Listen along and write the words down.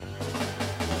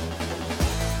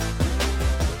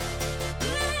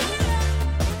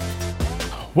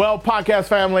Well, podcast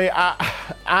family,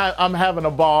 I'm having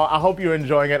a ball. I hope you're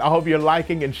enjoying it. I hope you're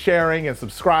liking and sharing and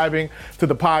subscribing to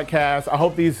the podcast. I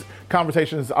hope these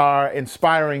conversations are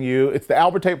inspiring you. It's the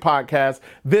Albert Tate Podcast.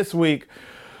 This week,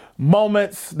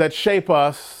 moments that shape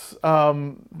us.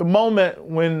 The moment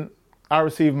when I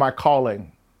received my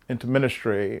calling into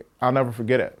ministry, I'll never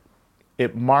forget it.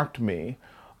 It marked me,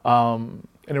 and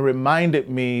it reminded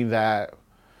me that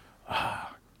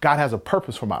God has a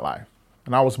purpose for my life.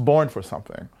 And I was born for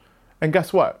something. And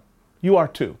guess what? You are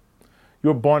too. You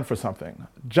were born for something.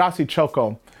 Josie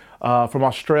Choko from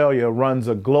Australia runs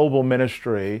a global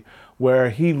ministry where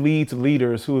he leads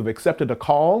leaders who have accepted a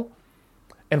call.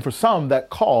 And for some, that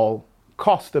call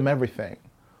cost them everything.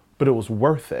 But it was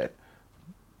worth it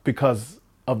because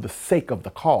of the sake of the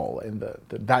call and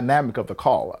the dynamic of the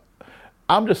call.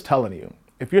 I'm just telling you,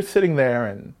 if you're sitting there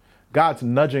and God's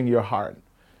nudging your heart,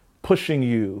 pushing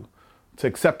you to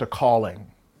accept a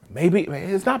calling. Maybe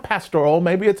it's not pastoral,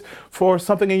 maybe it's for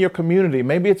something in your community,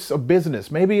 maybe it's a business,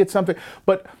 maybe it's something,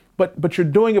 but you're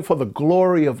doing it for the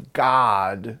glory of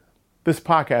God. This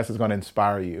podcast is going to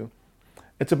inspire you.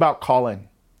 It's about calling.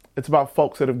 It's about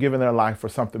folks that have given their life for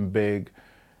something big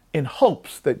in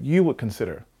hopes that you would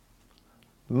consider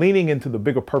leaning into the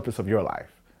bigger purpose of your life.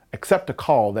 Accept a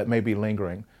call that may be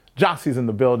lingering. Josie's in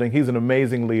the building. He's an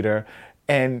amazing leader,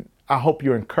 and I hope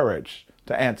you're encouraged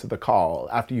to answer the call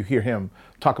after you hear him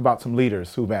talk about some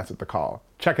leaders who've answered the call.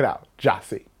 Check it out,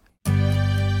 Josie.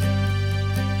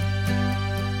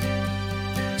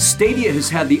 Stadia has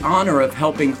had the honor of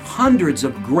helping hundreds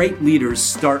of great leaders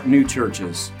start new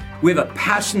churches. We have a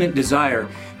passionate desire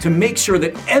to make sure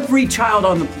that every child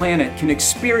on the planet can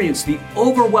experience the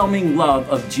overwhelming love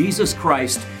of Jesus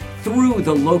Christ through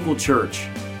the local church.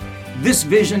 This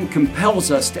vision compels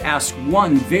us to ask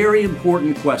one very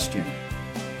important question.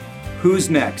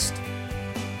 Who's next?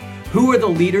 Who are the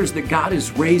leaders that God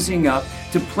is raising up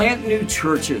to plant new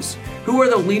churches? Who are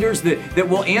the leaders that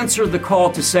will answer the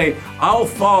call to say, I'll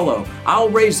follow, I'll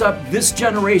raise up this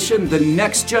generation, the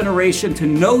next generation to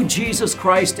know Jesus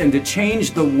Christ and to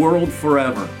change the world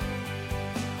forever?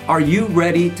 Are you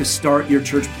ready to start your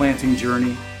church planting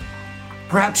journey?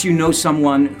 Perhaps you know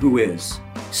someone who is.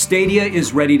 Stadia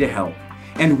is ready to help,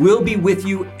 and we'll be with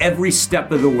you every step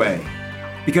of the way,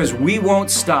 because we won't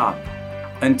stop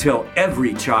until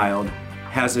every child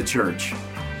has a church.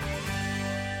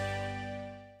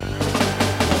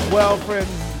 Well, friends,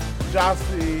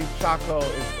 Josie Choko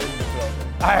is in the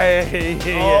building.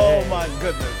 Oh my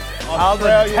goodness.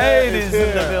 Albert Tate is in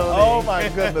the building. Oh my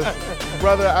goodness.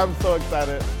 Brother, I'm so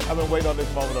excited. I've been waiting on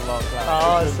this moment a long time.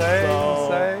 Oh,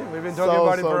 same. We've been talking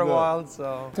about it for a while.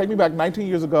 So take me back 19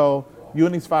 years ago, you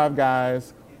and these 5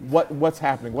 guys. What's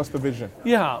happening? What's the vision?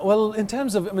 Yeah, well, in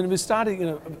terms of, we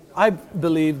started, I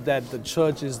believe that the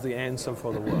church is the answer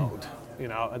for the world.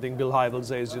 I think Bill Hybels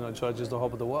says, church is the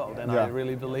hope of the world. And I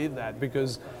really believe that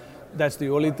because that's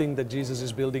the only thing that Jesus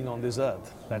is building on this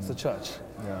earth. That's the church.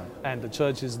 Yeah. And the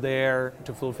church is there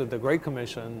to fulfill the Great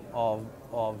Commission of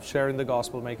sharing the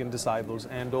gospel, making disciples,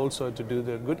 and also to do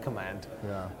the good command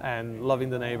and loving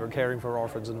the neighbor, caring for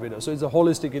orphans and widows. So it's a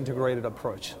holistic, integrated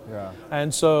approach. Yeah.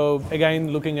 And so,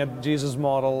 again, looking at Jesus'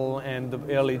 model and the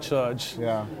early church.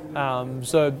 Yeah.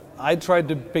 So I tried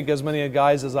to pick as many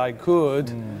guys as I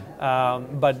could,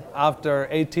 but after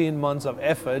 18 months of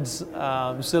efforts,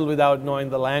 still without knowing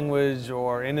the language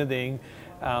or anything,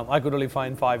 I could only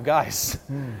find 5 guys.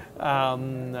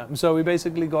 So we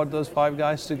basically got those 5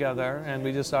 guys together and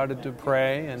we just started to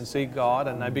pray and seek God,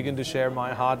 and I began to share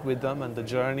my heart with them and the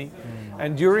journey.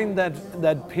 And during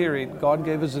that period, God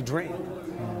gave us a dream.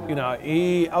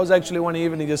 I was actually one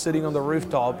evening just sitting on the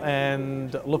rooftop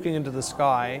and looking into the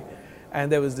sky,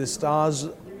 and there was these stars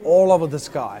all over the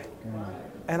sky.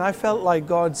 And I felt like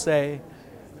God say,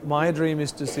 my dream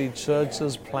is to see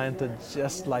churches planted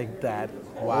just like that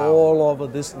all over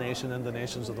this nation and the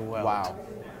nations of the world.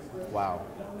 Wow.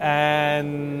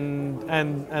 And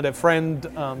a friend,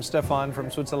 Stefan from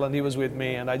Switzerland, he was with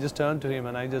me, and I just turned to him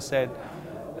and I just said,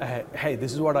 hey,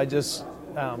 this is what I just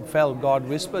felt God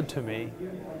whispered to me.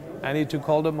 And he took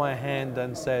hold of my hand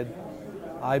and said,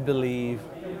 I believe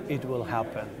it will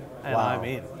happen, and I'm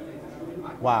in.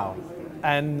 Wow.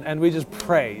 And we just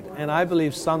prayed, and I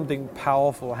believe something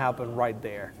powerful happened right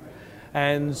there.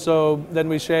 And so then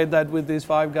we shared that with these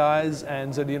 5 guys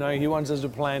and said, he wants us to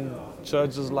plant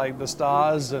churches like the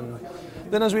stars. And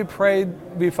then as we prayed,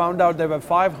 we found out there were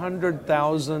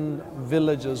 500,000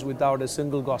 villages without a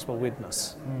single gospel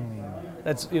witness.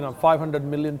 That's 500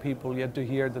 million people yet to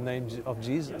hear the name of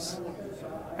Jesus.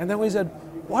 And then we said,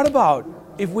 what about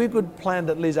if we could plant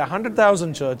at least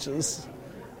 100,000 churches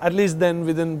at least then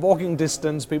within walking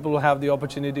distance, people will have the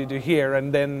opportunity to hear,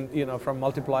 and then, from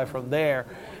multiply from there.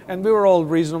 And we were all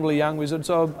reasonably young. We said,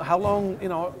 so how long,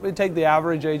 we take the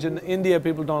average age. In India,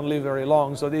 people don't live very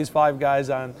long. So these 5 guys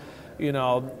are,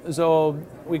 so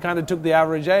we kind of took the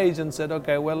average age and said,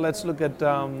 okay, well, let's look at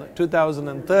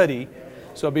 2030.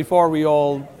 So before we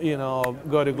all,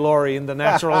 go to glory in the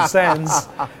natural sense.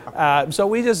 So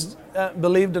we just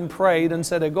believed and prayed and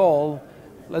set a goal.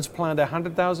 Let's plant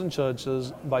 100,000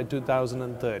 churches by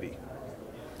 2030.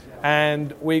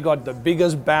 And we got the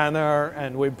biggest banner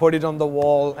and we put it on the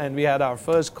wall, and we had our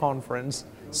first conference,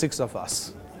 6 of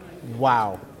us.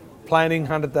 Wow. Planting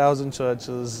 100,000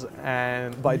 churches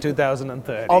and by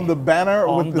 2030. On the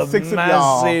banner with the 6 of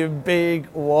y'all. Massive big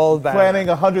wall banner. Planting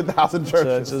 100,000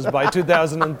 churches. By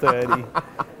 2030.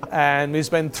 And we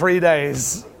spent 3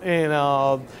 days in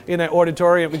an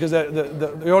auditorium, because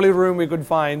the only room we could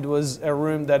find was a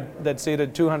room that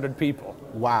seated 200 people.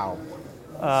 Wow.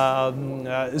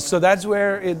 So that's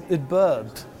where it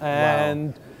birthed.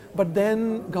 Wow. But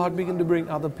then God began to bring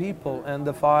other people, and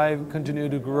the 5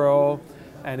 continued to grow,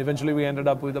 and eventually we ended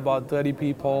up with about 30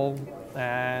 people.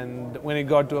 And when it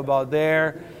got to about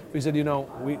there, we said,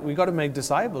 we got to make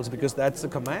disciples, because that's the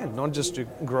command, not just to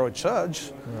grow a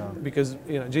church. Yeah. Because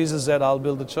Jesus said, I'll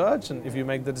build a church, and if you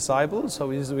make the disciples, so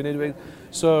we need to make.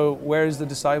 So where is the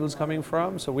disciples coming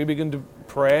from? So we begin to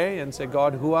pray and say,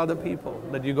 God, who are the people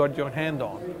that you got your hand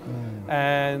on?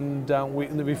 And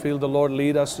we feel the Lord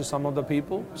lead us to some of the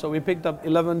people. So we picked up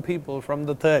 11 people from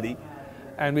the 30.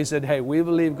 And we said, hey, we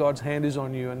believe God's hand is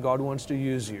on you and God wants to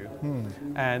use you.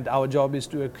 And our job is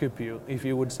to equip you if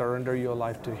you would surrender your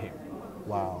life to Him.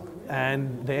 Wow.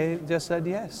 And they just said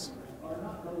yes.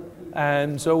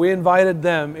 And so we invited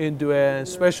them into a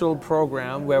special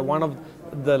program where one of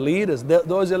the leaders,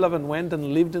 those 11 went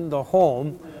and lived in the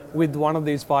home with one of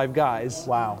these 5 guys.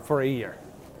 Wow. For a year.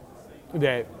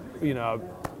 They,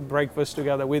 breakfast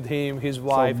together with him, his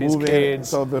wife, his kids.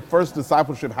 So the first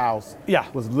discipleship house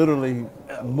was literally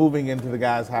moving into the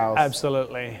guy's house.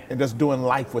 Absolutely. And just doing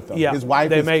life with them. Yeah. His wife,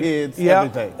 kids,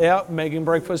 everything. Yeah, making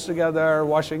breakfast together,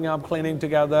 washing up, cleaning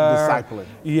together. Discipling.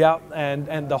 Yeah,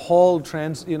 and the whole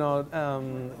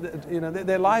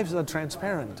their lives are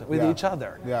transparent with each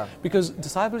other. Yeah. Because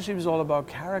discipleship is all about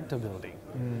character building.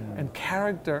 And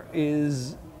character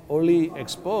is only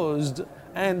exposed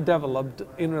and developed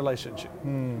in relationship.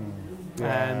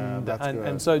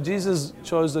 And so Jesus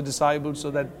chose the disciples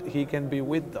so that He can be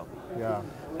with them. Yeah.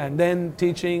 And then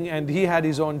teaching, and He had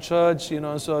His own church,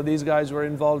 so these guys were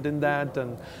involved in that.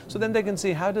 And so then they can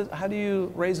see how do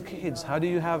you raise kids? How do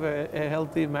you have a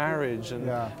healthy marriage? And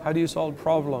how do you solve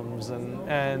problems?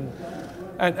 And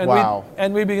wow.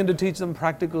 we begin to teach them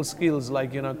practical skills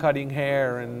like, cutting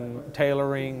hair and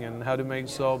tailoring and how to make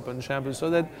soap and shampoo, so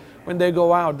that when they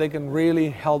go out, they can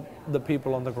really help the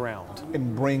people on the ground.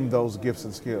 And bring those gifts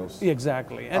and skills.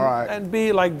 Exactly. And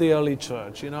be like the early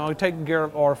church, taking care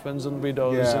of orphans and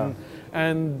widows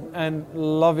and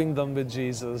loving them with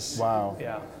Jesus. Wow.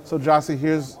 Yeah. So Jossie,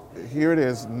 here it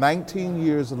is, 19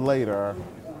 years later.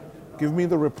 Give me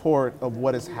the report of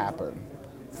what has happened.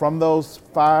 From those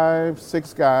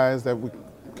 5-6 guys that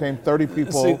became 30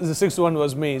 people. The 6th one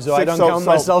was me, so I don't count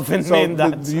myself in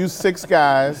that. You 6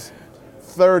 guys,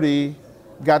 30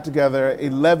 got together,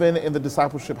 11 in the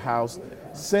discipleship house.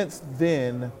 Since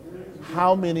then,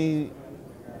 how many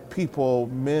people,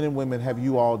 men and women, have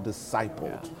you all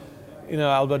discipled?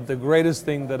 Albert, the greatest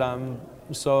thing that I'm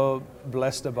so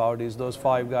blessed about is those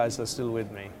 5 guys are still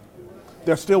with me.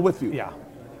 They're still with you? Yeah.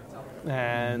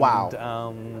 And wow.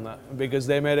 Because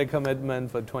they made a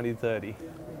commitment for 2030.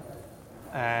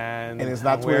 And it's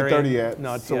not 2030 yet,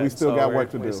 so we still got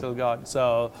work to do. We still got,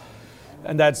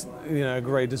 and that's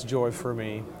greatest joy for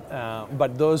me.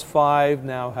 But those 5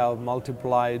 now have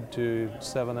multiplied to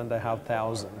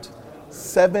 7,500.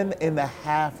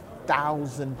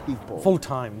 7,500 people.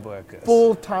 Full-time workers.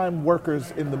 Full-time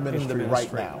workers in the ministry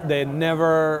right now. They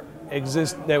never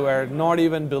exist. They were not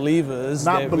even believers.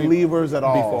 Not believers at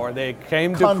all. Before they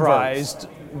came to Christ,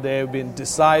 they've been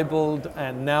discipled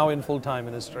and now in full-time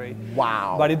ministry.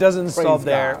 Wow. But it doesn't stop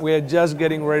there. God. We are just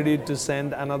getting ready to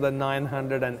send another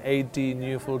 980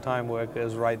 new full-time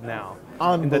workers right now.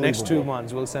 In the next 2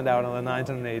 months, we'll send out another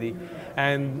 980.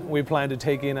 And we plan to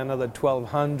take in another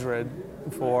 1,200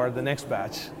 for the next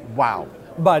batch. Wow.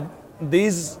 But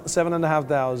these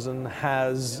 7,500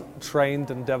 has trained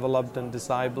and developed and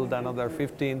discipled another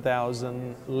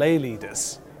 15,000 lay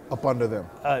leaders. Up under them?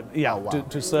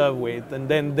 To serve with. And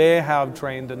then they have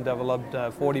trained and developed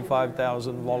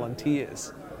 45,000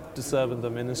 volunteers to serve in the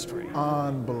ministry.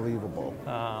 Unbelievable.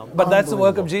 But that's the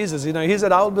work of Jesus. He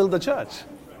said, I'll build the church.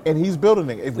 And he's building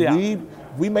it. If Yeah.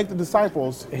 we make the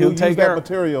disciples, He'll he'll use take that care-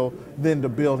 material then to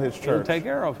build his church. He'll take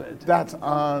care of it. That's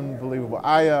unbelievable.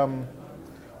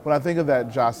 When I think of that,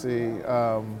 Jossie,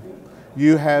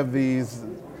 you have these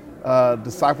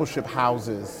discipleship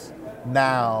houses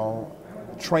now,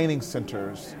 training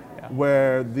centers,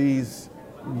 where these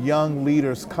young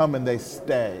leaders come and they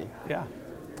stay. Yeah.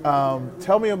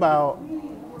 Tell me about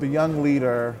the young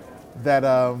leader that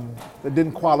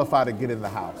didn't qualify to get in the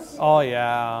house. Oh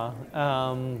yeah.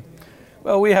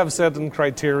 Well, we have certain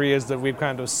criteria that we've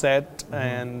kind of set,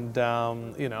 and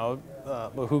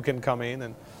who can come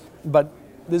in, but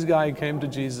this guy came to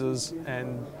Jesus,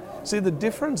 and see the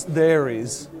difference there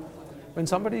is when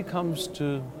somebody comes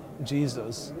to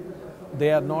Jesus,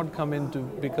 they are not coming to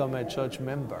become a church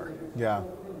member. Yeah.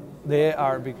 They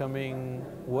are becoming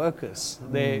workers.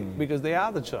 Because they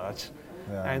are the church.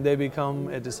 Yeah. And they become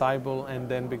a disciple and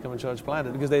then become a church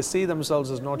planter because they see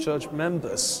themselves as not church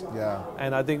members. Yeah.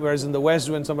 And I think whereas in the West,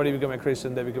 when somebody become a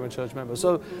Christian, they become a church member.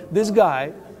 So this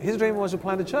guy, his dream was to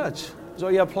plant a church. So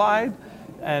he applied,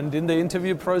 and in the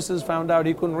interview process found out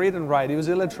he couldn't read and write. He was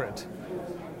illiterate.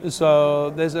 So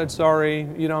they said, sorry,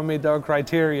 you don't meet our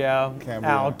criteria, Can't be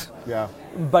out. Yeah.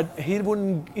 But he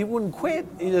wouldn't quit.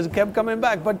 He just kept coming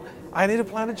back. But I need to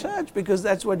plant a church because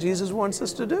that's what Jesus wants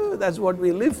us to do. That's what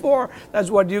we live for.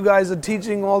 That's what you guys are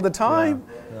teaching all the time.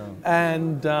 Yeah.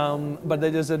 And but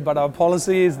they just said, but our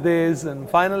policy is this. And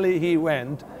finally, he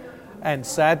went and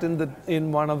sat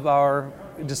in one of our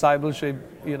discipleship,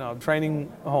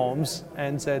 training homes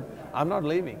and said, "I'm not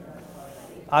leaving.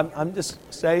 I'm just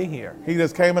staying here. He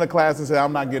just came into class and said,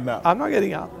 "I'm not getting up." I'm not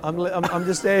getting up. I'm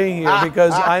just staying here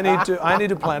because I need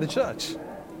to plant a church."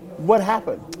 What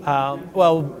happened?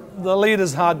 Well, the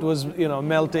leader's heart was,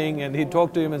 melting, and he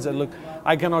talked to him and said, "Look,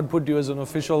 I cannot put you as an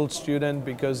official student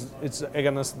because it's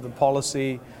against the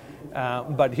policy.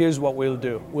 But here's what we'll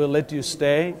do: we'll let you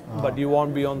stay, but you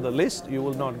won't be on the list. You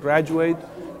will not graduate."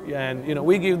 And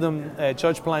we give them a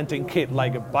church planting kit,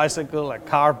 like a bicycle, a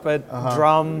carpet,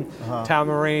 drum,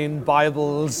 tambourine,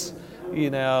 Bibles.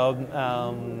 It's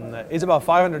about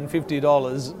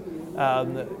 $550.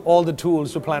 All the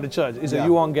tools to plant a church. He said,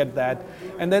 you won't get that.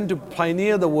 And then to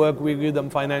pioneer the work, we give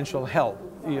them financial help.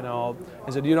 He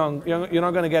said, you're not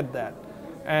going to get that.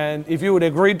 And if you would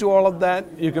agree to all of that,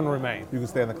 you can remain. You can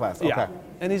stay in the class. Okay. Yeah.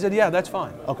 And he said, yeah, that's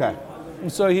fine. Okay.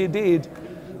 And so he did.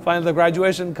 Finally, the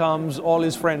graduation comes, all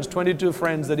his friends, 22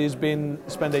 friends that he's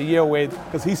spent a year with.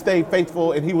 Because he stayed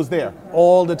faithful and he was there.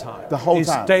 All the time. The whole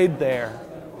time. He stayed there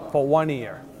for 1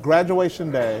 year.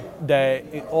 Graduation day.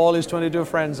 All his 22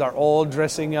 friends are all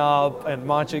dressing up and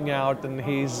marching out, and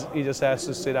he just has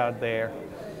to sit out there.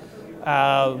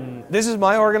 This is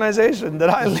my organization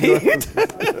that I lead.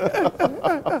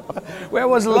 Where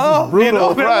was love?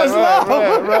 Brutal. Where was love?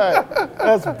 Right.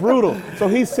 That's brutal. So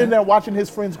he's sitting there watching his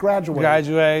friends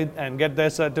graduate and get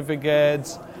their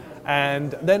certificates.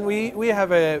 And then we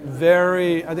have I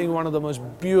think one of the most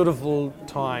beautiful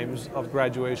times of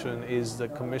graduation is the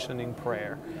commissioning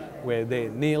prayer, where they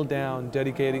kneel down,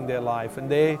 dedicating their life, and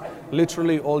they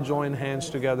literally all join hands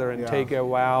together and take a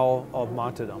vow of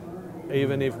martyrdom.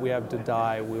 Even if we have to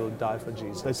die, we'll die for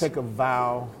Jesus. They take a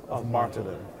vow of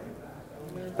martyrdom.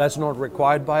 That's not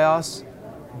required by us,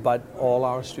 but all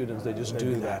our students, they just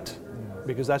do that.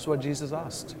 Because that's what Jesus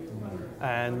asked.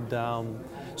 And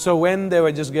so when they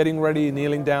were just getting ready,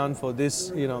 kneeling down for this,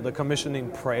 the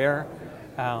commissioning prayer,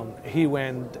 he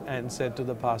went and said to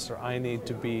the pastor, I need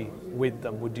to be with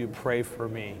them. Would you pray for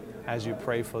me as you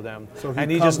pray for them? So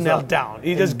he just knelt down.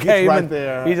 He just came came right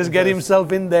there. He just got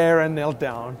himself in there and knelt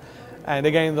down. And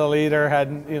again, the leader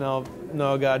had,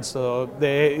 no God, so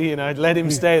they, let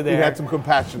him stay there. He had some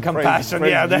compassion. Compassion,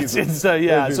 praise that's Jesus.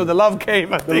 it. So the love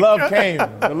came. The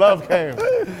love came.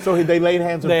 So they laid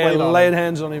hands and prayed on him. They laid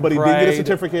hands on him. But he prayed. didn't get a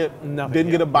certificate. Nothing.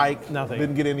 Didn't get a bike. Nothing.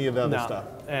 Didn't get any of the other stuff.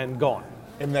 And gone.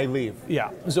 And they leave.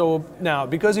 Yeah. So now,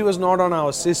 because he was not on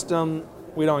our system,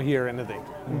 we don't hear anything.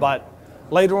 But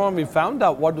later on, we found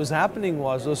out what was happening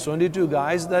was those 22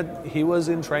 guys that he was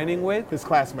in training with, his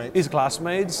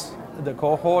classmates, the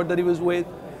cohort that he was with,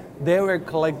 they were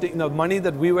collecting the money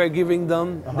that we were giving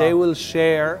them. They will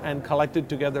share and collect it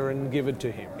together and give it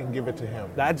to him.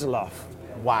 That's love.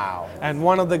 Wow. And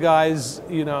one of the guys,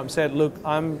 said, look,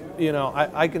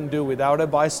 I can do without a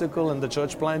bicycle and the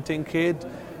church planting kit.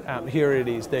 Here it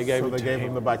is. They gave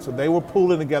him the bike. So they were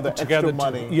pooling together extra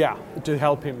money. To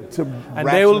help him. And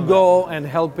they will go and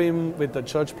help him with the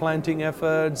church planting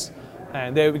efforts.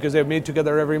 And because they meet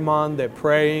together every month, they're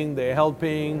praying, they're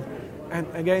helping. And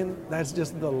again, that's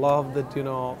just the love that,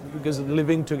 because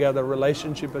living together,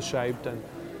 relationship is shaped. And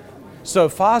So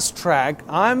fast track,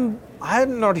 I'm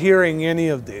not hearing any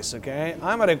of this, okay?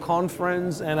 I'm at a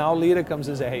conference and our leader comes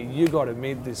and says, hey, you got to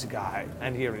meet this guy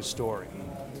and hear his story.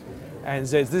 And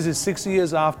says, this is 6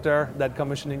 years after that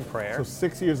commissioning prayer. So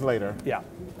 6 years later. Yeah.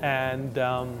 And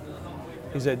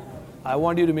he said, I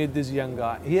want you to meet this young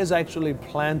guy. He has actually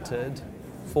planted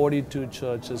 42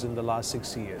 churches in the last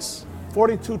 6 years.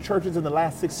 42 churches in the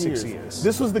last 6 years. 6 years.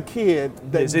 This was the kid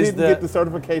that didn't get the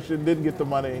certification, didn't get the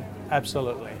money.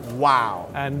 Absolutely. Wow.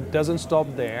 And doesn't stop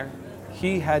there.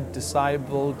 He had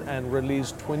discipled and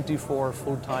released 24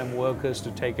 full-time workers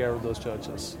to take care of those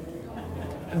churches.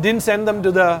 Didn't send them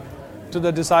to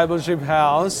the discipleship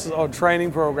house or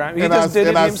training program. He just did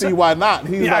it himself. I see why not.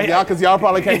 He's like, y'all, because y'all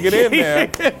probably can't get in there.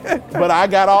 But I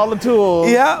got all the tools.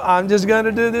 Yeah, I'm just going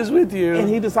to do this with you. And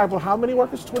he discipled how many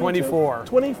workers? 24.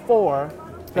 24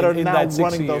 that are now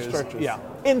running those years. churches. Yeah.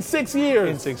 In 6 years.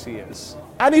 In 6 years.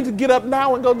 I need to get up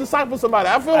now and go disciple somebody.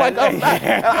 I feel like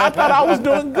I thought I was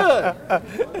doing good.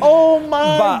 Oh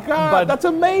my God, that's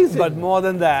amazing. But more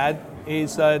than that, he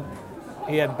said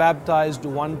he had baptized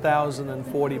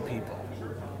 1,040 people.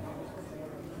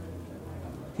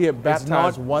 He had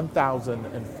baptized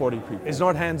 1,040 people. It's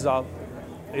not hands up,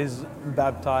 it's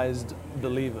baptized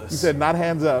believers. He said not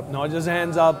hands up. Not just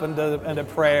hands up and a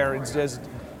prayer, it's just,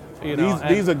 you know.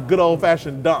 These are good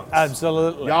old-fashioned dunks.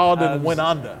 Absolutely. Y'all didn't went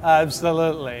under.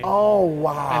 Absolutely. Oh,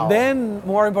 wow. And then,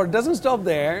 more important, doesn't stop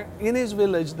there. In his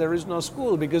village, there is no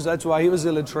school because that's why he was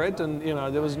illiterate and, you know,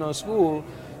 there was no school.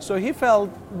 So he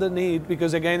felt the need,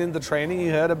 because again in the training he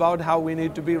heard about how we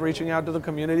need to be reaching out to the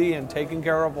community and taking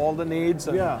care of all the needs.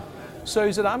 And yeah. So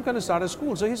he said, I'm going to start a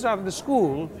school. So he started a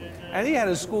school, and he had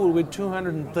a school with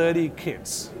 230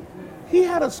 kids. He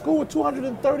had a school with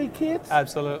 230 kids?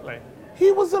 Absolutely.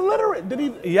 He was illiterate. Did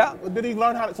he? Yeah. Did he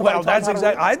learn how to? Well, that's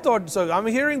exactly. I thought so. I'm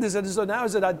hearing this, and so now I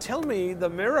said, "Tell me the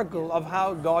miracle of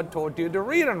how God taught you to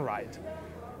read and write."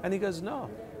 And he goes, "No,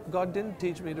 God didn't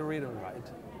teach me to read and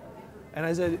write." And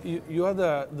I said, "You are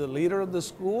the leader of the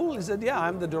school?" He said, "Yeah,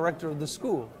 I'm the director of the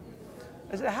school."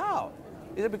 I said, "How?"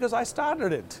 He said, "Because I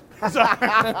started it."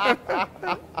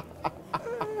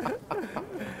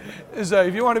 So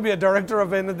if you want to be a director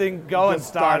of anything, go and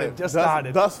start it. Just start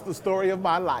it. That's the story of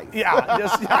my life. Yeah,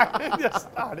 just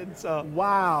start it. So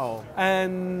wow.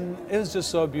 And it was just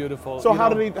so beautiful. So how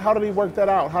did he work that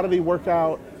out? How did he work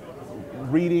out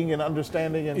reading and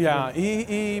understanding? And yeah,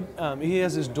 he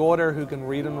has his daughter who can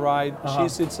read and write. She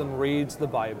sits and reads the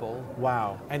Bible.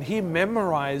 Wow. And he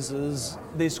memorizes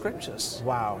the scriptures.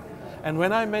 Wow. And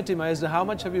when I met him, I said, "How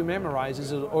much have you memorized?" He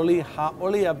said,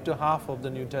 "Only up to half of the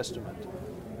New Testament."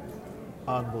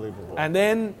 Unbelievable. And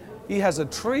then he has a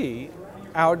tree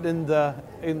out in the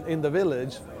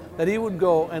village that he would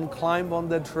go and climb on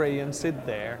that tree and sit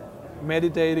there,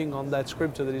 meditating on that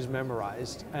scripture that he's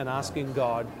memorized and asking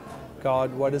God,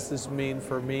 what does this mean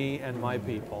for me and my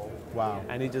people? Wow.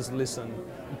 And he just listened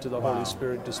to the Holy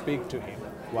Spirit to speak to him.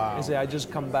 Wow. He said, I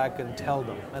just come back and tell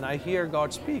them. And I hear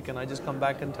God speak, and I just come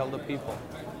back and tell the people.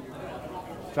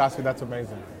 Joshua, that's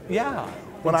amazing. Yeah.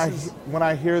 When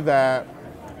I hear that,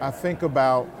 I think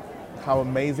about how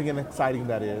amazing and exciting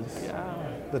that is. Yeah.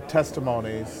 The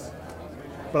testimonies.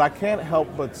 But I can't help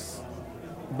but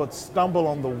stumble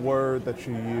on the word that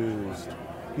you used.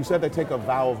 You said they take a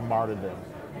vow of martyrdom.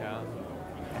 Yeah.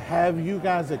 Have you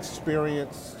guys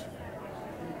experienced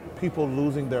people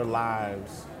losing their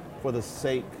lives for the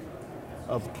sake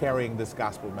of carrying this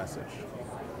gospel message?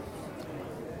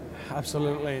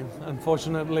 Absolutely.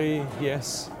 Unfortunately,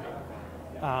 yes.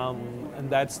 And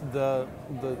that's the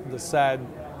sad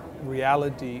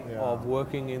reality of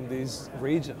working in these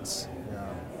regions.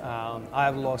 Yeah.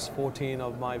 I've lost 14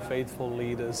 of my faithful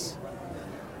leaders,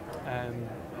 and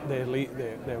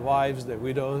their wives, their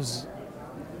widows.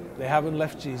 They haven't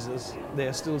left Jesus. They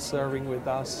are still serving with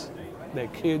us. Their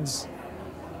kids,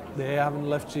 they haven't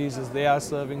left Jesus. They are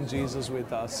serving Jesus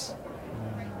with us.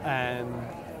 And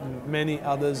many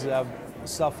others have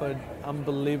suffered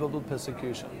unbelievable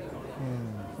persecution.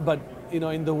 But,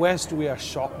 in the West, we are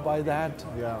shocked by that.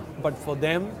 Yeah. But for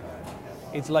them,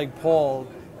 it's like Paul,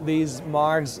 these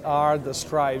marks are the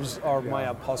stripes of my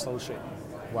apostleship.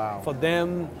 Wow. For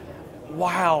them,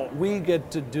 wow, we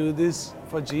get to do this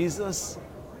for Jesus.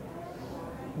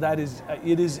 That is,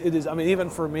 it is, I mean, even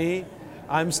for me,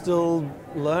 I'm still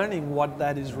learning what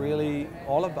that is really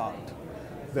all about.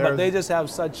 But they just have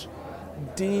such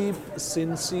deep,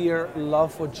 sincere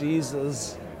love for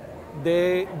Jesus.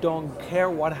 They don't care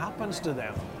what happens to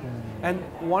them. And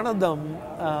one of them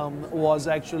was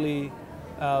actually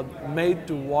made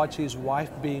to watch his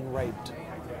wife being raped.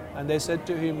 And they said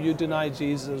to him, you deny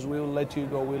Jesus, we will let you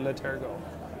go, we'll let her go.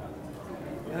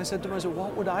 And I said to myself,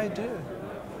 what would I do?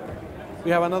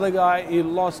 We have another guy, he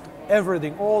lost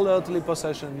everything, all earthly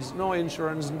possessions, no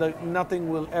insurance, nothing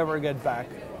will ever get back.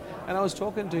 And I was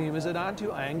talking to him, I said, aren't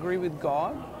you angry with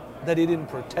God that he didn't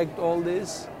protect all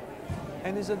this?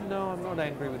 And he said, no, I'm not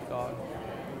angry with God.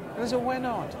 And I said, why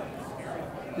not?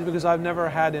 It's because I've never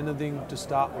had anything to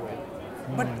start with.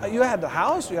 But you had a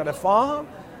house, you had a farm.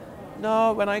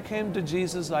 No, when I came to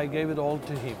Jesus, I gave it all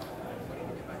to him.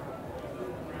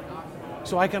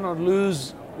 So I cannot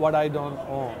lose what I don't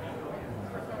own.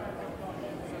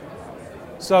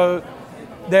 So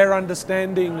their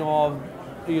understanding of,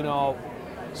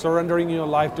 surrendering your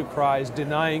life to Christ,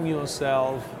 denying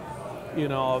yourself,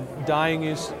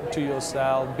 dying to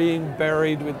yourself, being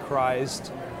buried with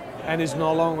Christ, and it's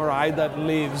no longer I that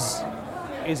lives,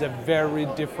 is a very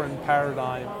different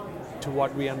paradigm to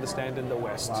what we understand in the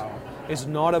West. Wow. It's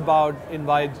not about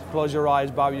close your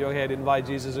eyes, bow your head, invite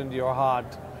Jesus into your heart.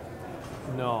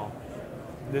 No,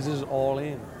 this is all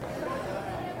in.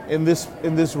 In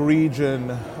this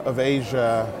region of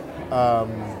Asia,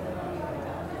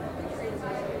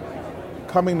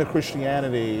 coming to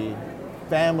Christianity,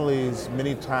 families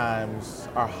many times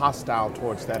are hostile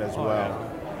towards that as well.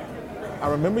 Yeah. I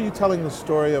remember you telling the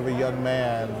story of a young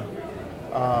man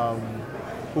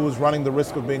who was running the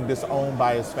risk of being disowned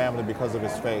by his family because of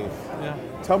his faith. Yeah.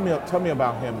 Tell me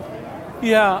about him.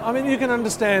 Yeah, I mean, you can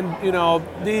understand,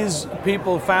 these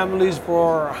people, families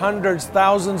for hundreds,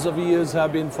 thousands of years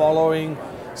have been following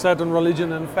certain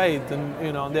religion and faith, and,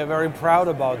 they're very proud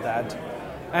about that.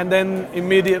 And then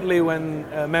immediately when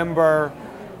a member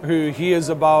who hears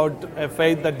about a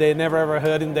faith that they never ever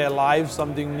heard in their life,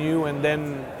 something new, and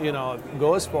then,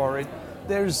 goes for it,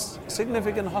 there's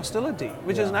significant hostility,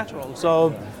 which is natural.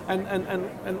 So,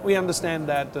 and we understand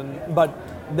that, but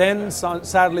then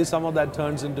sadly some of that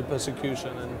turns into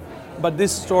persecution. But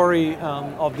this story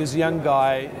of this young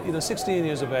guy, 16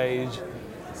 years of age,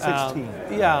 16.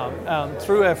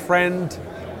 Through a friend,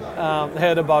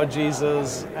 heard about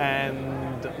Jesus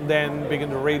and then began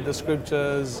to read the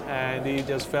scriptures, and he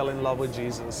just fell in love with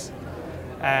Jesus.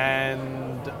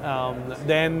 And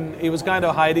then he was kind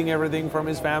of hiding everything from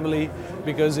his family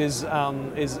because his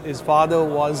father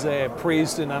was a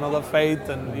priest in another faith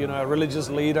and a religious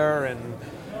leader,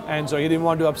 and so he didn't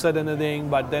want to upset anything.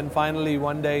 But then finally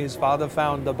one day his father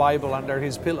found the Bible under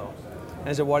his pillow and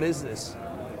he said, "What is this?"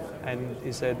 And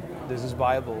he said, "This is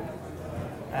Bible."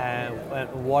 And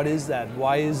what is that?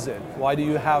 Why is it? Why do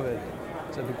you have it?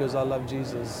 He said, "Because I love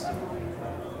Jesus."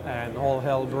 And all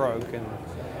hell broke. And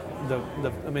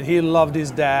he loved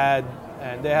his dad,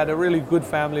 and they had a really good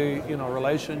family,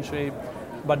 relationship.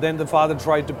 But then the father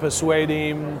tried to persuade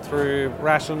him through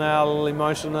rationale,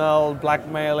 emotional,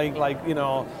 blackmailing,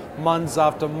 months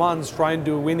after months, trying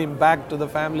to win him back to the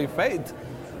family faith.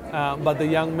 But the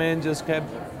young man just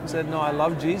said, "No, I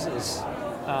love Jesus."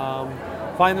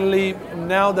 Finally,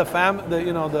 now the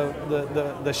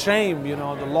shame,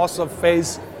 the loss of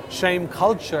faith, shame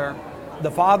culture. The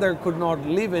father could not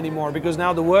live anymore because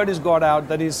now the word is got out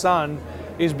that his son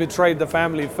is betrayed the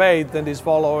family faith and is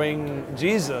following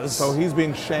Jesus. So he's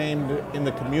being shamed in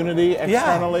the community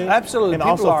externally? Yeah, absolutely. And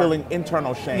People also feeling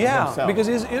internal shame himself. Because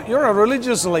you're a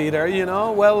religious leader,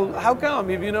 Well, how come?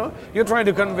 If you're trying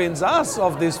to convince us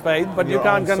of this faith, but you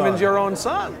can't convince your own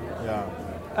son. Yeah.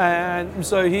 And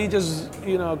so he just,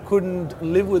 couldn't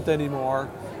live with it anymore.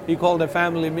 He called a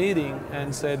family meeting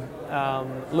and said,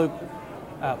 "Look,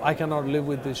 I cannot live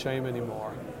with this shame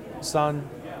anymore. Son,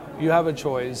 you have a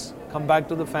choice. Come back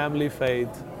to the family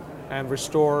faith and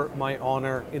restore my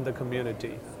honor in the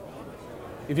community.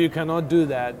 If you cannot do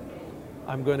that,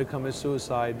 I'm going to commit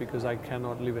suicide because I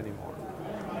cannot live anymore."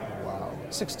 Wow.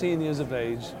 16 years of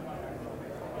age.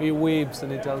 He weeps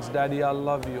and he tells, "Daddy, I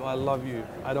love you. I love you.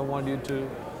 I don't want you to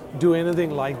do anything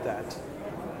like that."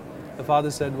 The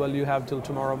father said, "Well, you have till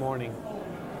tomorrow morning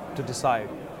to decide.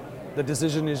 The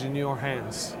decision is in your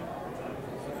hands."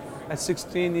 At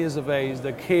 16 years of age,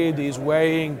 the kid is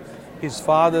weighing his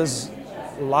father's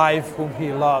life, whom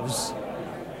he loves,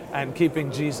 and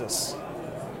keeping Jesus,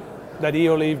 that he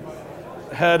only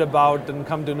heard about and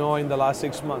come to know in the last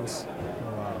 6 months.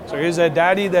 So here's a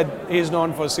daddy that he's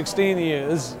known for 16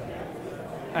 years,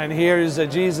 and here is a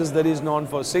Jesus that he's known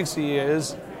for 6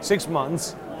 years, 6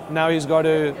 months. Now he's got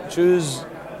to choose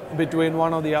between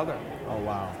one or the other. Oh,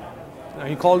 wow.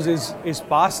 He calls his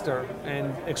pastor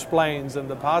and explains, and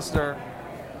the pastor,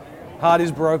 heart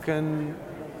is broken,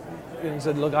 and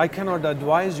said, "Look, I cannot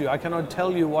advise you. I cannot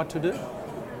tell you what to do.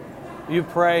 You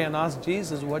pray and ask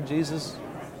Jesus what Jesus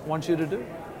wants you to do."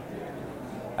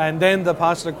 And then the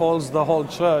pastor calls the whole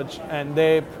church, and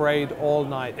they prayed all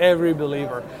night, every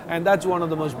believer. And that's one of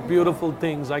the most beautiful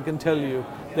things I can tell you.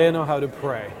 They know how to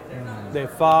pray. They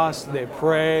fast, they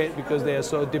pray because they are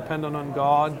so dependent on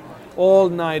God. All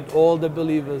night, all the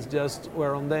believers just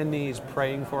were on their knees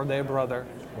praying for their brother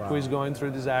who is going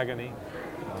through this agony.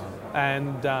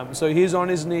 And so he's on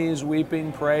his knees,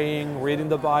 weeping, praying, reading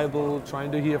the Bible,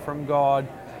 trying to hear from God.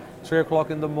 3 o'clock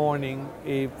in the morning,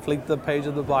 he flicked the page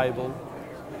of the Bible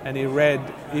and he read,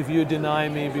 "If you deny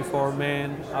me before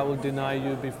men, I will deny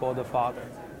you before the Father."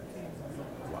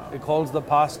 He calls the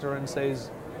pastor and says,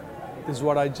 "This is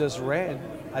what I just read.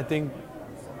 I think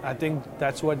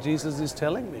that's what Jesus is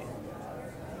telling me.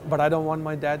 But I don't want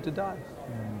my dad to die."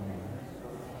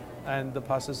 And the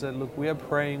pastor said, "Look, we are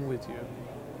praying with you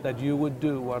that you would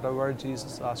do whatever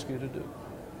Jesus asked you to do."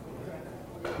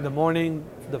 In the morning,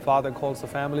 the father calls the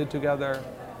family together.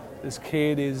 This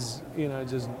kid is,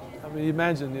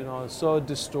 imagine, so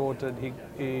distorted.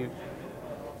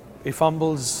 He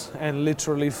fumbles and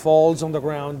literally falls on the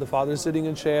ground. The father is sitting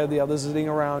in a chair, the other is sitting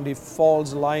around. He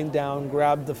falls lying down,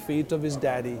 grabbed the feet of his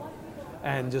daddy,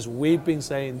 and just weeping,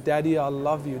 saying, "Daddy, I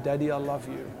love you. Daddy, I love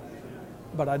you.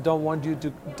 But I don't want you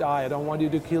to die. I don't want you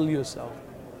to kill yourself.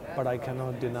 But I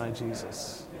cannot deny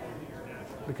Jesus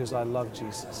because I love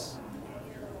Jesus."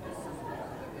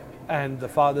 And the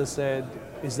father said,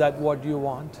 "Is that what you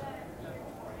want?"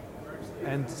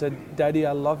 And said, "Daddy,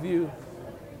 I love you.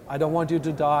 I don't want you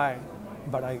to die,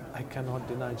 but I cannot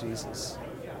deny Jesus."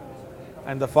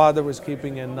 And the father was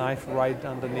keeping a knife right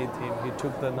underneath him. He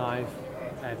took the knife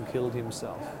and killed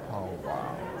himself. Oh,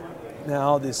 wow.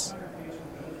 Now the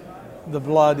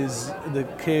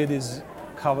kid is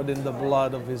covered in the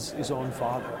blood of his own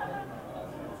father.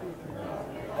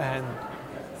 And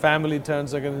family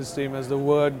turns against him. As the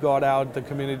word got out, the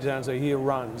community turns, so he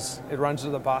runs. It runs to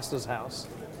the pastor's house.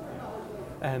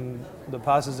 And the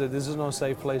pastor said, "This is no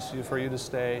safe place for you to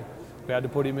stay." We had to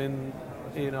put him in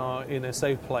a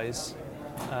safe place,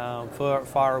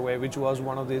 far away, which was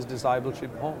one of these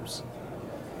discipleship homes.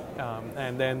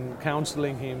 And then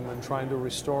counseling him and trying to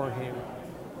restore him.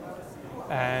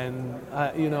 And,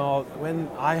 when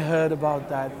I heard about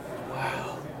that,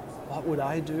 wow, what would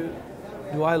I do?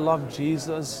 Do I love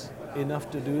Jesus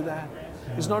enough to do that?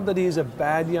 It's not that he's a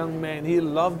bad young man. He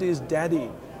loved his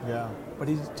daddy. Yeah. But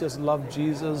he just loved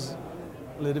Jesus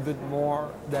a little bit more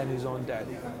than his own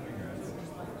daddy.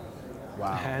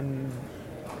 Wow. And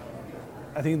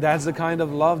I think that's the kind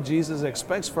of love Jesus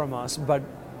expects from us, but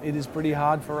it is pretty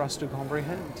hard for us to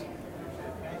comprehend.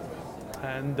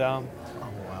 And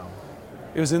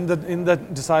it was in the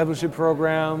discipleship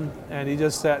program, and he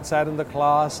just sat in the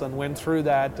class and went through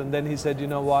that. And then he said, "You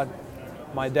know what?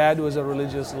 My dad was a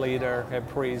religious leader, a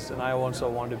priest, and I also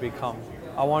want to become.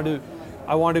 I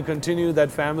want to continue that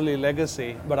family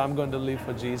legacy, but I'm going to live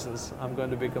for Jesus. I'm going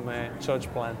to become a church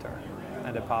planter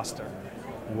and a pastor."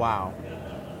 Wow.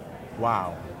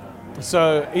 Wow.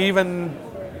 So even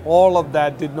all of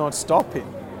that did not stop him.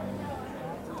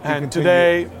 And continued.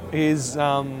 today he's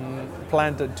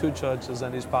planted 2 churches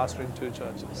and he's pastoring 2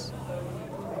 churches.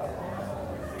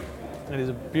 And he's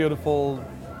a beautiful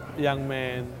young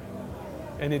man.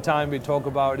 Anytime we talk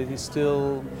about it, he's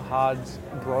still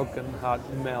broken, heart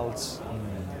melts,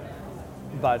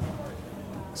 but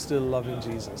still loving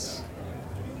Jesus.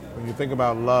 When you think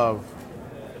about love,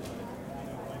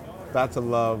 that's a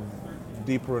love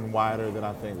deeper and wider than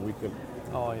I think we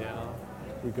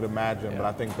could imagine. Yeah. But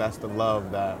I think that's the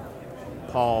love that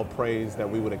Paul prays that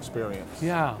we would experience.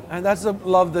 Yeah, and that's the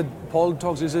love that Paul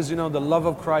talks. He says, the love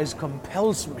of Christ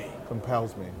compels me.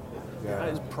 Compels me. Yeah.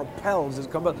 It propels, it's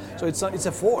compelled. So it's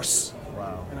a force.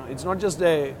 Wow. It's not just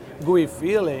a gooey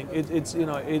feeling.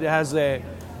 It has a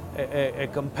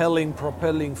compelling,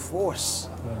 propelling force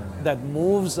that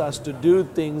moves us to do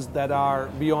things that are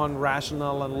beyond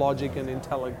rational and logic and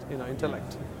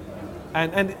intellect.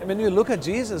 And when you look at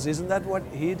Jesus, isn't that what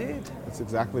he did? It's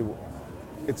exactly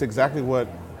what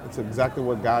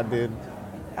God did.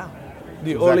 Yeah.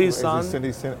 The only Son. As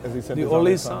he sent The his only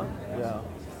only Son. Yeah.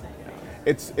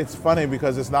 It's funny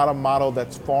because it's not a model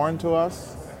that's foreign to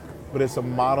us, but it's a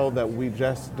model that we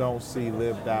just don't see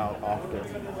lived out often.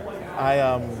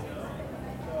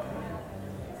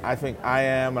 I think I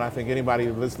am, and I think anybody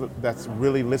that's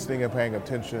really listening and paying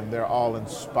attention, they're all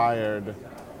inspired,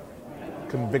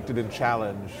 convicted, and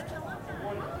challenged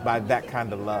by that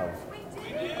kind of love.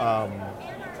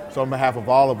 So on behalf of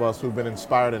all of us who've been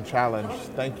inspired and challenged,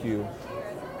 thank you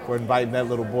for inviting that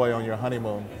little boy on your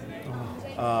honeymoon.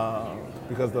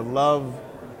 Because the love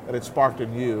that it sparked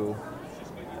in you,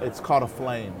 it's caught a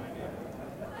flame.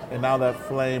 And now that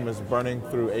flame is burning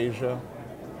through Asia.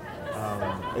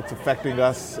 It's affecting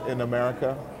us in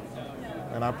America.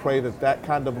 And I pray that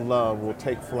kind of love will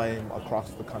take flame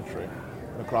across the country.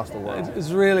 And across the world.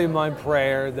 It's really my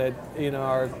prayer that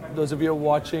those of you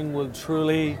watching will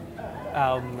truly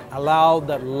allow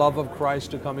that love of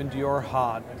Christ to come into your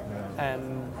heart,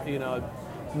 and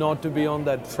not to be on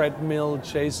that treadmill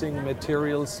chasing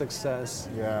material success,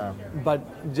 but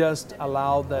just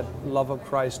allow that love of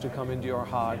Christ to come into your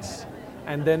hearts,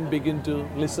 and then begin to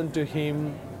listen to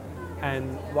Him,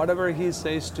 and whatever He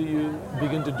says to you,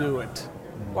 begin to do it,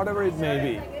 whatever it may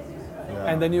be.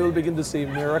 And then you will begin to see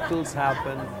miracles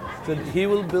happen. So He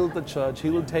will build the church, He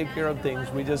will take care of things.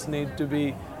 We just need to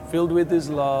be filled with His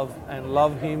love and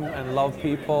love Him and love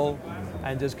people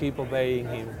and just keep obeying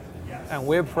Him. And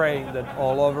we're praying that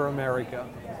all over America,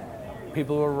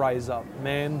 people will rise up,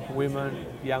 men, women,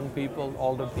 young people,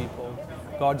 older people.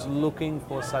 God's looking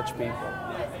for such people.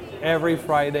 Every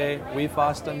Friday, we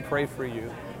fast and pray for you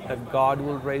that God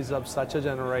will raise up such a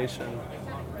generation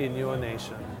in your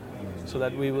nation so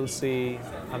that we will see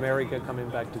America coming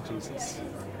back to Jesus.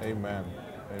 Amen.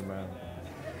 Amen.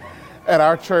 At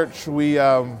our church, we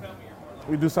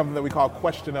do something that we call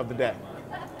Question of the Day.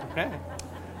 Okay.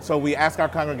 So we ask our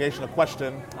congregation a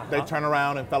question, they turn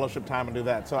around in fellowship time and do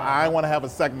that. So I want to have a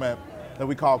segment that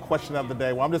we call Question of the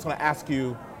Day, where I'm just going to ask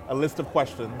you a list of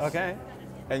questions. Okay.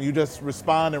 And you just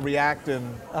respond and react and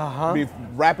be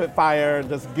rapid fire,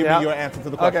 just give me your answer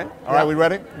to the question. Okay. All right, we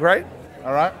ready? Great.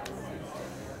 All right.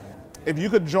 If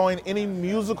you could join any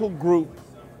musical group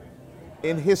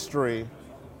in history,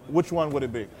 which one would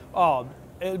it be? Oh,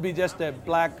 it would be just a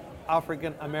black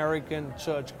African American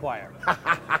church choir.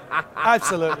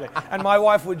 Absolutely. And my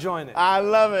wife would join it. I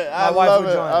love it. I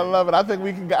love it. I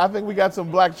think we got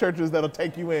some black churches that'll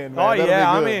take you in, man. Oh, That'll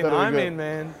yeah, be good.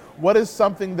 man. What is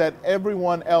something that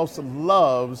everyone else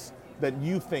loves that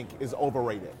you think is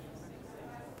overrated?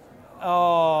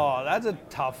 Oh, that's a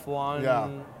tough one. Yeah.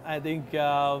 I think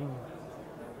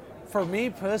for me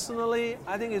personally,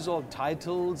 I think it's all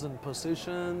titles and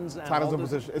positions. And Titles and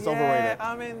positions. It's overrated.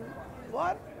 I mean,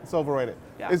 what? It's overrated.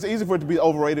 Yeah. It's easy for it to be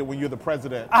overrated when you're the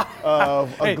president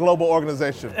of a global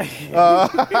organization.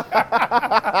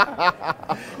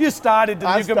 You started,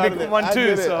 and you can become one too.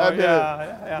 I did it.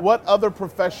 Yeah. What other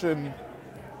profession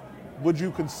would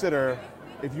you consider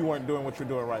if you weren't doing what you're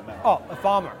doing right now? Oh, a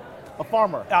farmer. A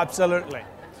farmer. Absolutely.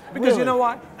 Because Really? you know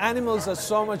what? Animals are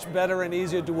so much better and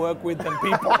easier to work with than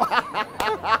people.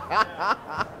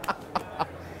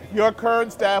 Your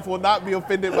current staff will not be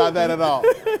offended by that at all.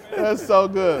 That's so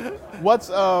good. What's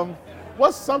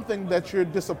something that you're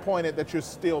disappointed that you're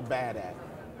still bad at?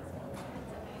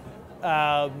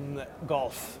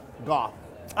 Golf. Golf.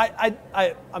 I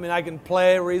mean, I can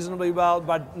play reasonably well,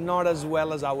 but not as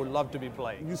well as I would love to be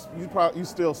playing. You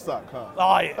still suck, huh?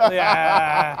 Oh,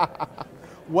 yeah.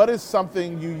 What is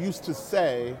something you used to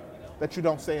say that you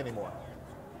don't say anymore?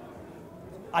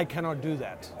 I cannot do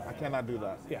that. I cannot do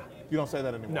that. Yeah. You don't say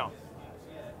that anymore?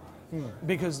 No.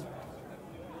 Because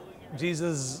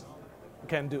Jesus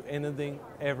can do anything,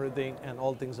 everything, and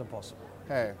all things are possible.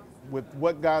 Hey, with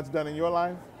what God's done in your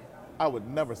life, I would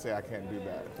never say I can't do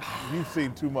that. You've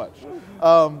seen too much.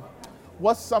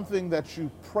 What's something that you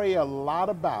pray a lot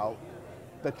about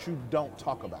that you don't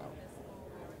talk about?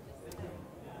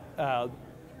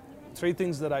 3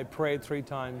 things that I pray 3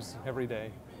 times every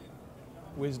day: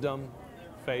 wisdom,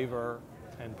 favor,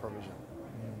 and provision.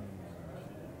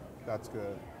 That's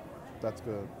good. That's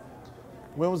good.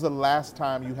 When was the last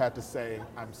time you had to say,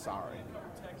 I'm sorry?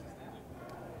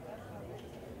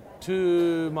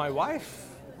 To my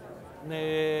wife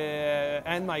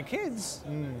and my kids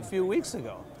a few weeks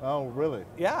ago. Oh, really?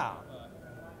 Yeah.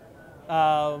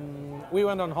 We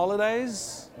went on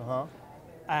holidays.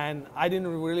 And I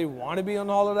didn't really want to be on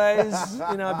holidays,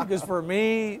 because for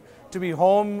me, to be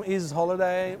home is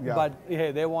holiday. Yeah. But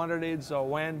hey, they wanted it, so I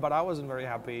went. But I wasn't very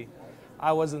happy.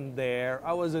 I wasn't there.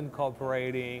 I wasn't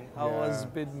cooperating. I was a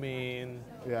bit mean.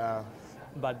 Yeah.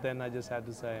 But then I just had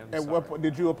to say, I'm At sorry. what point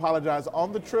did you apologize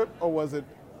on the trip, or was it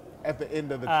at the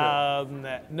end of the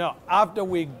trip? No, after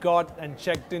we got and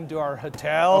checked into our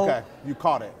hotel, Okay, you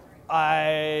caught it.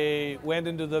 I went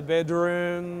into the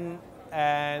bedroom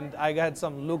and I got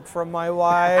some look from my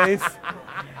wife.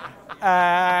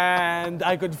 And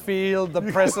I could feel the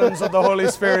presence of the Holy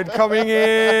Spirit coming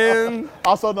in.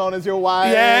 Also known as your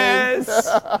wife. Yes.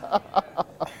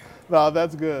 No,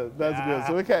 that's good. That's good.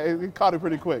 So we caught it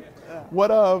pretty quick.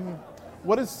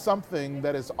 What is something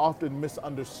that is often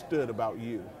misunderstood about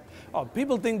you? Oh,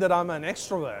 people think that I'm an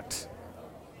extrovert.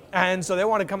 And so they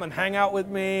want to come and hang out with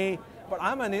me. But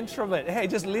I'm an introvert. Hey,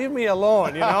 just leave me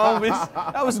alone,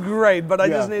 That was great, but I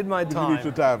just need my time. You need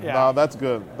your time. Yeah. No, that's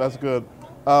good. That's good.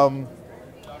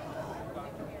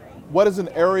 What is an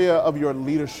area of your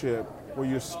leadership where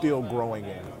you're still growing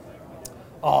in?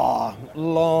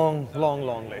 Long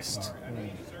list.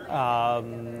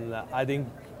 I think,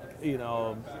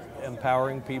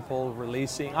 empowering people,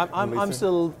 releasing. I'm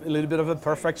still a little bit of a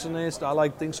perfectionist. I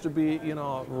like things to be,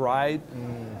 right,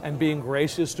 and being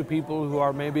gracious to people who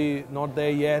are maybe not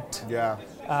there yet. Yeah.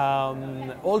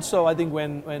 Also, I think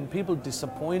when people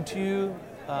disappoint you,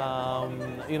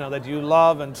 that you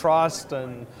love and trust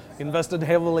and invested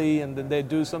heavily, and then they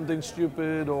do something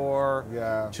stupid or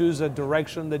choose a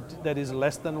direction that is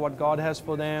less than what God has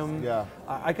for them. Yeah.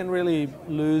 I can really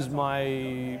lose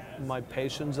my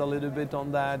patience a little bit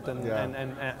on that,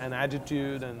 and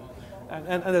attitude, and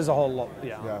there's a whole lot.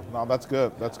 Yeah. No, that's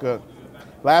good. That's good.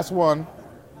 Last one.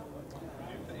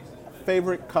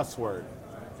 Favorite cuss word?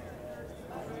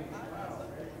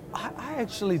 I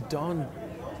actually don't.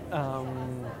 I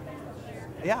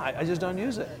just don't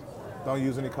use it. Don't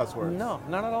use any cuss words? No,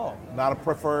 not at all. Not a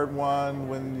preferred one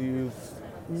when you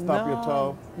stump your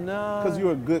toe? No. Because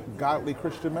you're a good, godly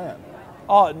Christian man.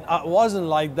 Oh, I wasn't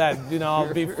like that,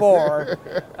 before.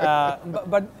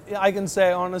 But I can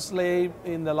say honestly,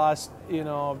 in the last,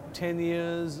 10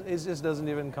 years, it just doesn't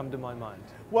even come to my mind.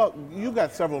 Well, you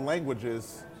got several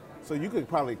languages, so you could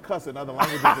probably cuss in other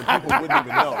languages and people wouldn't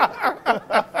even know.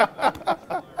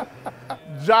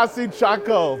 Josie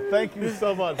Chaco, thank you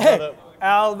so much, brother.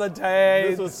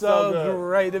 Alberte, This was so so good.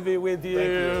 great to be with you. Thank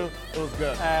you. It was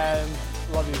good. And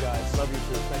love you guys. Love you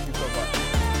too. Thank you so much.